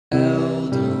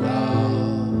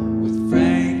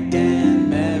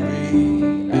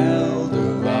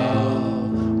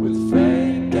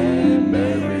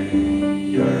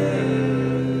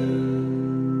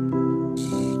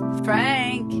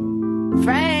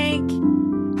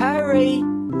Frank. Hurry,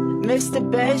 Mr.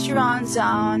 Bergeron's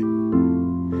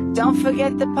on. Don't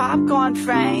forget the popcorn,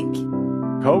 Frank.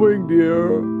 Coming,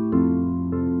 dear.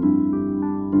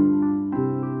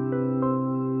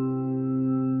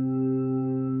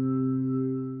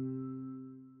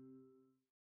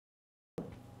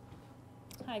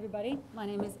 Hi, everybody. My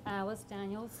name is Alice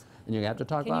Daniels. And you have to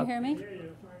talk loud. Can you hear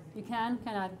me? You can?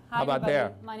 Can I? Hi, How about everybody.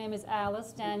 there? My name is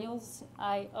Alice Daniels.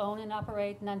 I own and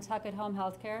operate Nantucket Home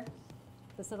Healthcare,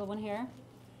 this little one here.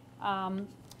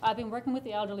 I've been working with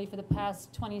the elderly for the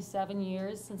past 27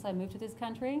 years since I moved to this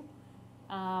country.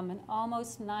 And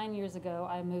almost 9 years ago,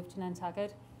 I moved to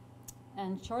Nantucket.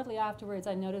 And shortly afterwards,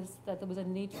 I noticed that there was a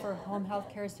need for home health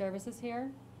care services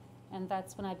here. And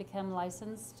that's when I became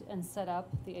licensed and set up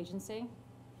the agency.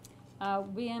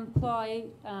 We employ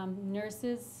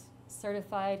nurses,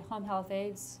 certified home health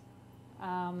aides,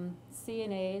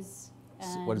 CNAs.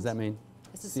 And What does that mean?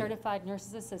 It's a certified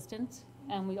nurse's assistant.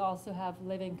 And we also have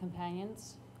living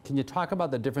companions. Can you talk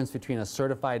about the difference between a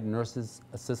certified nurse's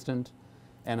assistant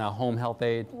and a home health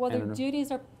aide? Well, their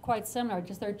duties are quite similar,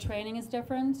 just their training is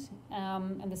different.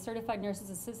 And the certified nurse's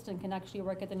assistant can actually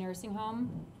work at the nursing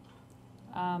home,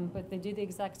 but they do the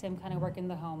exact same kind of work in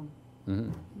the home.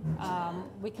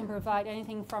 We can provide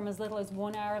anything from as little as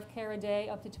 1 hour of care a day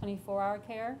up to 24-hour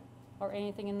care, or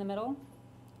anything in the middle.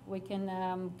 We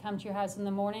can come to your house in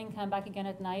the morning, come back again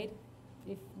at night,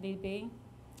 if need be.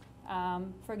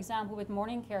 For example, with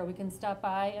morning care, we can stop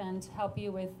by and help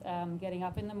you with getting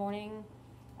up in the morning,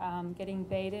 getting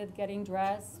bathed, getting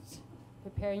dressed,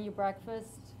 preparing your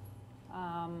breakfast,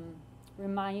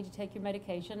 remind you to take your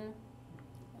medication,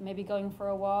 maybe going for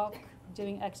a walk,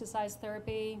 doing exercise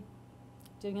therapy,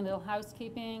 doing a little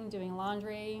housekeeping, doing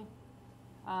laundry,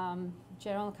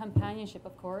 general companionship,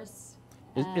 of course.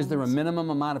 Is there a minimum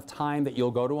amount of time that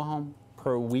you'll go to a home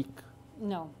per week?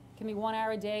 No. It can be 1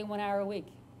 hour a day, 1 hour a week.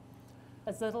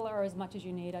 As little or as much as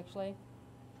you need, actually.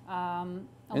 And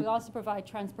we also provide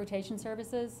transportation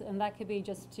services, and that could be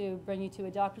just to bring you to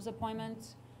a doctor's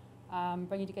appointment,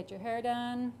 bring you to get your hair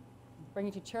done, bring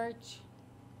you to church,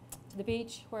 to the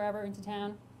beach, wherever into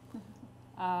town.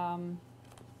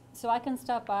 So I can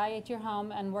stop by at your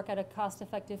home and work out a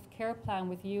cost-effective care plan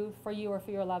with you, for you or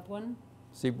for your loved one.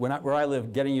 See, where I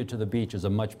live, getting you to the beach is a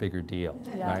much bigger deal,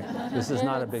 right? This is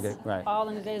not a big, right? All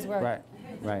in a day's work.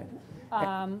 Right.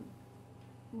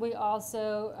 We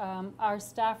also, our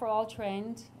staff are all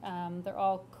trained. They're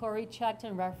all Cori checked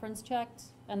and reference checked,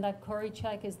 and that Cori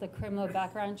check is the criminal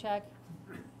background check.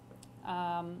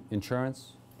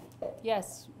 Insurance?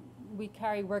 Yes, we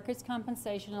carry workers'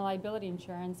 compensation and liability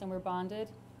insurance, and we're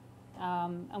bonded.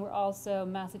 And we're also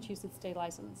Massachusetts state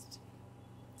licensed.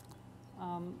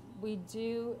 We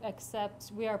do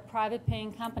accept, we are a private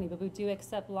paying company, but we do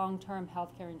accept long-term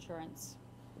health care insurance.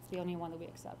 It's the only one that we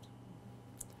accept.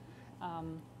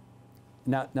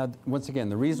 Now, once again,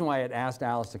 the reason why I had asked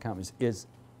Alice to come is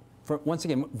once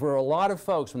again, for a lot of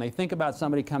folks, when they think about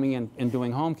somebody coming in and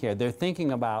doing home care, they're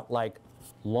thinking about like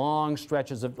long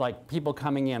stretches of like people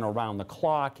coming in around the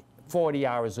clock, 40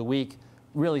 hours a week,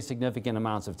 really significant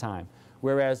amounts of time.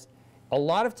 Whereas a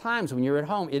lot of times when you're at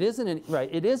home, it isn't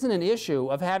an issue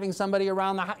of having somebody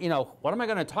around the house. You know, what am I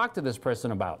going to talk to this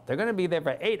person about? They're going to be there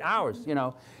for 8 hours. You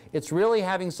know, it's really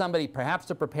having somebody perhaps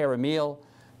to prepare a meal,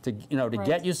 to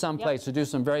get you someplace, to do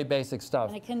some very basic stuff.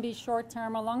 And it can be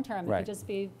short-term or long-term. Right. It could just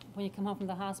be when you come home from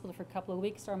the hospital for a couple of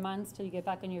weeks or months till you get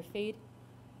back on your feet.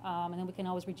 And then we can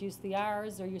always reduce the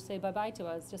hours, or you say bye-bye to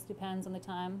us. Just depends on the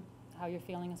time, how you're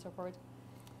feeling and so forth.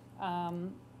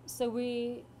 So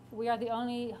we are the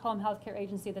only home health care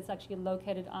agency that's actually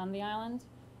located on the island.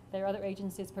 There are other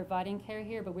agencies providing care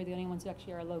here, but we're the only ones who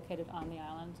actually are located on the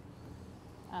island.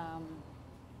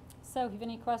 So if you have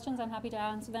any questions, I'm happy to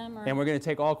answer them. And we're going to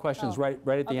take all questions right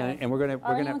at the end, and we're going to.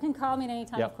 Anyone can call me at any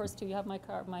time, of course, too. You have my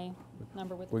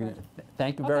number with you.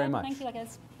 Thank you very much. Thank you,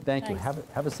 guys. Thank you.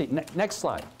 Have a seat. Next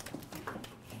slide.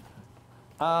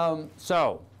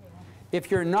 So, if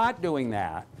you're not doing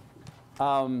that,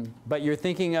 but you're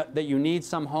thinking that you need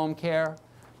some home care,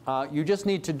 you just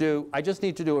need to do. I just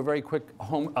need to do a very quick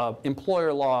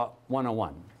employer law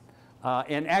 101.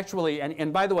 And actually,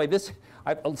 and by the way, this.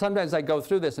 Sometimes I go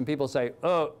through this and people say,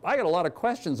 oh, I got a lot of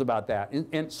questions about that.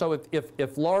 And so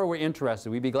if Laura were interested,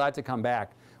 we'd be glad to come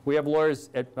back. We have lawyers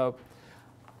at,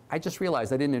 I just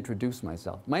realized I didn't introduce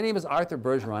myself. My name is Arthur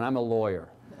Bergeron. I'm a lawyer.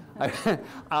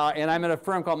 And I'm at a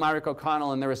firm called Myrick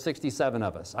O'Connell, and there are 67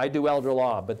 of us. I do elder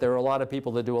law, but there are a lot of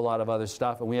people that do a lot of other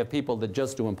stuff, and we have people that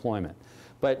just do employment.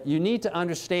 But you need to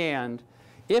understand,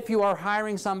 if you are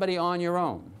hiring somebody on your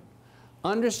own,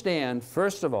 understand,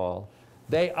 first of all,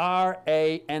 they are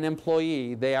an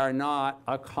employee. They are not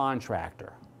a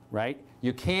contractor. right?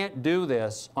 You can't do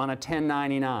this on a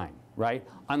 1099, right?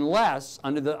 Unless,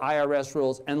 under the IRS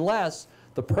rules, unless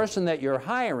the person that you're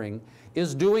hiring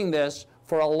is doing this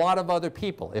for a lot of other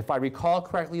people. If I recall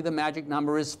correctly, the magic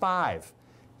number is 5.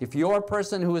 If your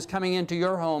person who is coming into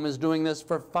your home is doing this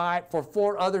for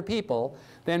 4 other people,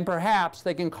 then perhaps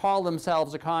they can call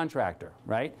themselves a contractor,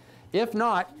 right? If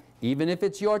not, even if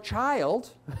it's your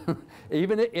child,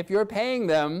 even if you're paying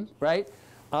them, right,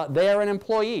 they're an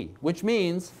employee, which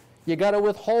means you got to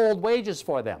withhold wages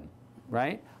for them,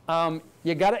 right?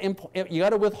 You got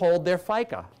to withhold their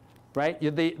FICA, right?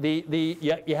 You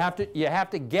have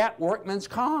to get workman's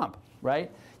comp,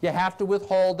 right? You have to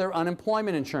withhold their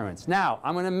unemployment insurance. Now,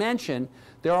 I'm going to mention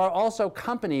there are also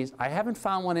companies. I haven't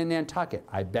found one in Nantucket.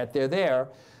 I bet they're there.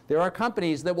 There are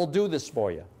companies that will do this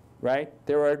for you, right?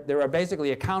 There are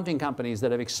basically accounting companies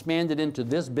that have expanded into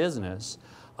this business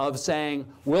of saying,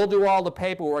 we'll do all the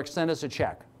paperwork, send us a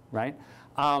check, right?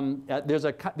 There's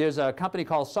a company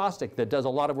called Sostek that does a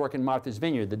lot of work in Martha's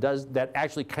Vineyard that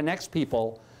actually connects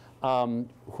people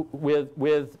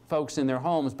with folks in their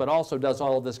homes, but also does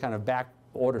all of this kind of back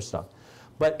order stuff.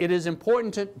 But it is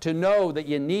important to know that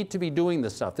you need to be doing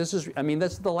this stuff. This is, I mean,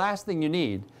 that's the last thing you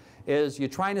need, is you're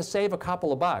trying to save a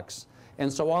couple of bucks,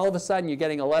 and so all of a sudden you're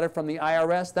getting a letter from the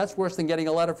IRS. That's worse than getting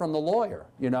a letter from the lawyer,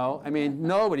 you know? I mean,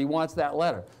 nobody wants that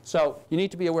letter. So you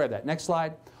need to be aware of that. Next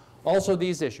slide. Also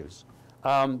these issues.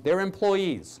 They're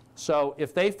employees. So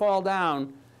if they fall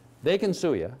down, they can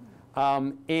sue you.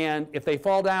 And if they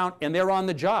fall down and they're on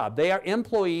the job, they are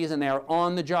employees and they are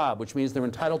on the job, which means they're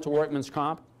entitled to workman's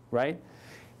comp, right?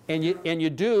 And you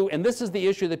do, and this is the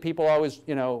issue that people always,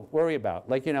 you know, worry about.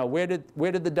 Like, you know, where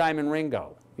did the diamond ring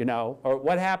go, you know, or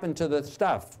what happened to the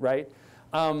stuff, right?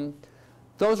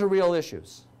 Those are real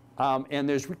issues. And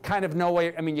there's kind of no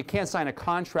way, I mean, you can't sign a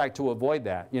contract to avoid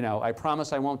that. You know, I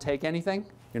promise I won't take anything.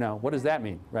 You know, what does that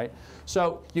mean, right?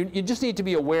 So you just need to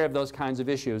be aware of those kinds of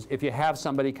issues if you have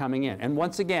somebody coming in. And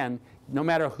once again, no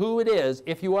matter who it is,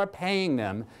 if you are paying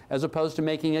them as opposed to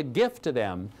making a gift to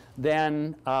them,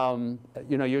 then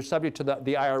you know, you're subject to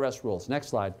the IRS rules. Next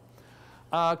slide.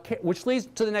 Which leads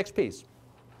to the next piece.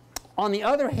 On the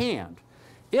other hand,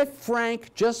 if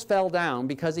Frank just fell down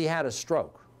because he had a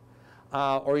stroke,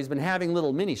 or he's been having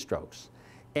little mini strokes,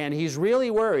 and he's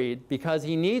really worried because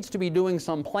he needs to be doing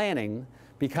some planning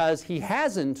because he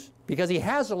has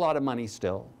a lot of money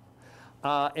still,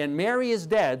 and Mary is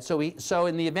dead, so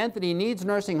in the event that he needs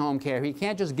nursing home care, he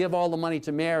can't just give all the money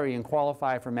to Mary and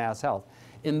qualify for Mass Health.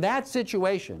 In that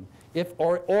situation, if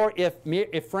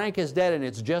Frank is dead and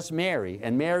it's just Mary,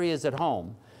 and Mary is at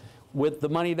home with the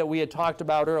money that we had talked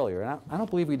about earlier, and I don't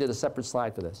believe we did a separate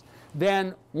slide for this,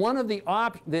 then one of the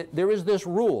there is this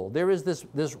rule, there is this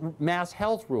Mass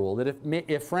Health rule that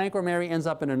if Frank or Mary ends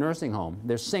up in a nursing home,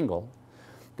 they're single,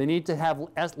 they need to have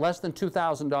less than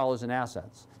 $2,000 in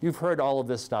assets. You've heard all of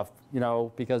this stuff, you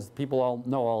know, because people all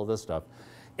know all of this stuff.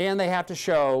 And they have to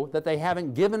show that they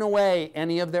haven't given away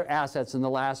any of their assets in the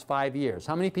last 5 years.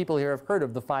 How many people here have heard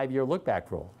of the 5-year look-back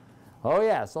rule? Oh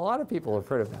yes, a lot of people have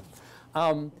heard of that.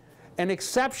 An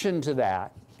exception to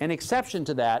that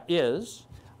is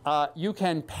you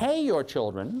can pay your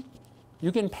children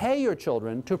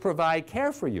to provide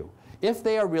care for you if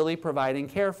they are really providing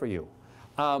care for you.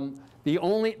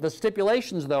 The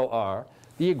stipulations, though, are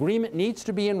the agreement needs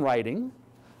to be in writing.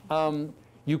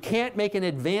 You can't make an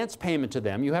advance payment to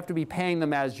them. You have to be paying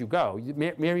them as you go.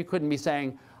 Mary couldn't be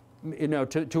saying, you know,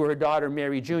 to her daughter,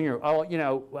 Mary Jr., oh, you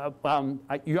know,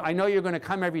 I know you're going to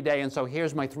come every day, and so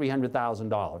here's my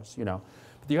 $300,000, you know.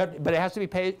 But it has to be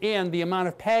paid, and the amount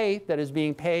of pay that is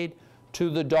being paid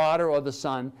to the daughter or the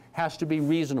son has to be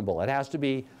reasonable. It has to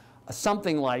be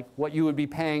something like what you would be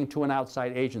paying to an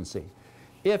outside agency.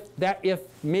 If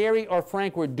Mary or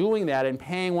Frank were doing that and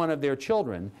paying one of their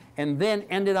children and then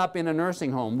ended up in a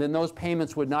nursing home, then those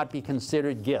payments would not be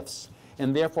considered gifts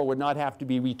and therefore would not have to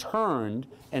be returned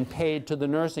and paid to the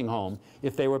nursing home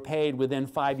if they were paid within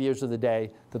 5 years of the day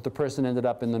that the person ended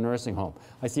up in the nursing home.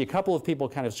 I see a couple of people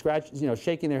kind of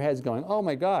shaking their heads going, oh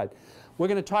my God. We're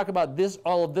going to talk about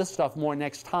all of this stuff more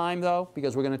next time, though,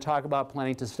 because we're going to talk about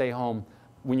planning to stay home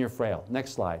when you're frail.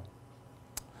 Next slide.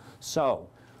 So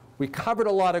we covered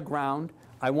a lot of ground.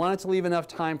 I wanted to leave enough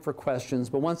time for questions,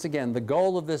 but once again, the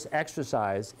goal of this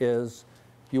exercise is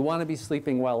you want to be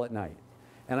sleeping well at night.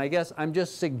 And I guess I'm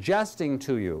just suggesting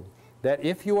to you that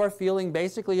if you are feeling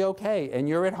basically okay and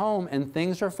you're at home and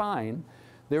things are fine,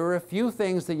 there are a few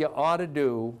things that you ought to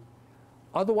do.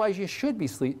 Otherwise, you should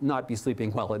not be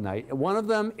sleeping well at night. One of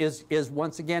them is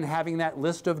once again having that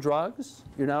list of drugs,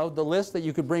 you know, the list that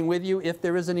you could bring with you if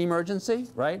there is an emergency,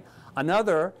 right?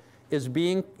 Another is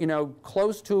being,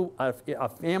 close to a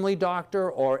family doctor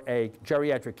or a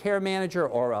geriatric care manager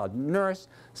or a nurse,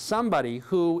 somebody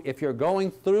who, if you're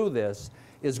going through this,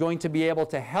 is going to be able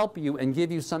to help you and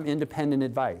give you some independent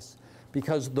advice.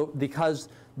 Because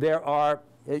there are,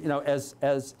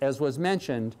 as was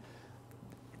mentioned,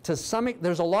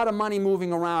 there's a lot of money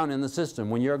moving around in the system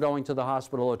when you're going to the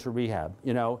hospital or to rehab,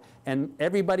 and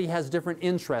everybody has different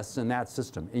interests in that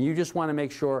system, and you just want to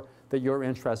make sure that your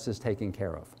interest is taken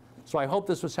care of. So I hope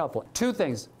this was helpful. Two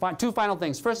final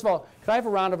things. First of all, could I have a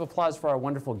round of applause for our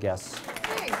wonderful guests,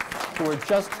 who are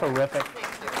just terrific.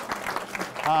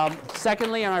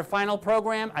 Secondly, on our final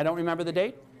program, I don't remember the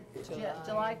date.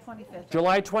 July 25th.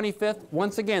 July 25th.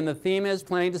 Once again, the theme is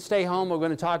planning to stay home. We're going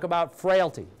to talk about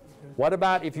frailty. What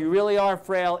about if you really are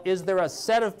frail? Is there a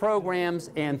set of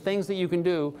programs and things that you can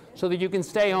do so that you can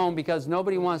stay home? Because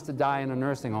nobody wants to die in a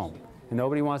nursing home, and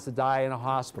nobody wants to die in a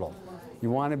hospital. You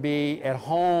want to be at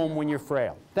home when you're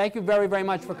frail. Thank you very, very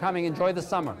much for coming. Enjoy the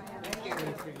summer. Thank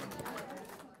you.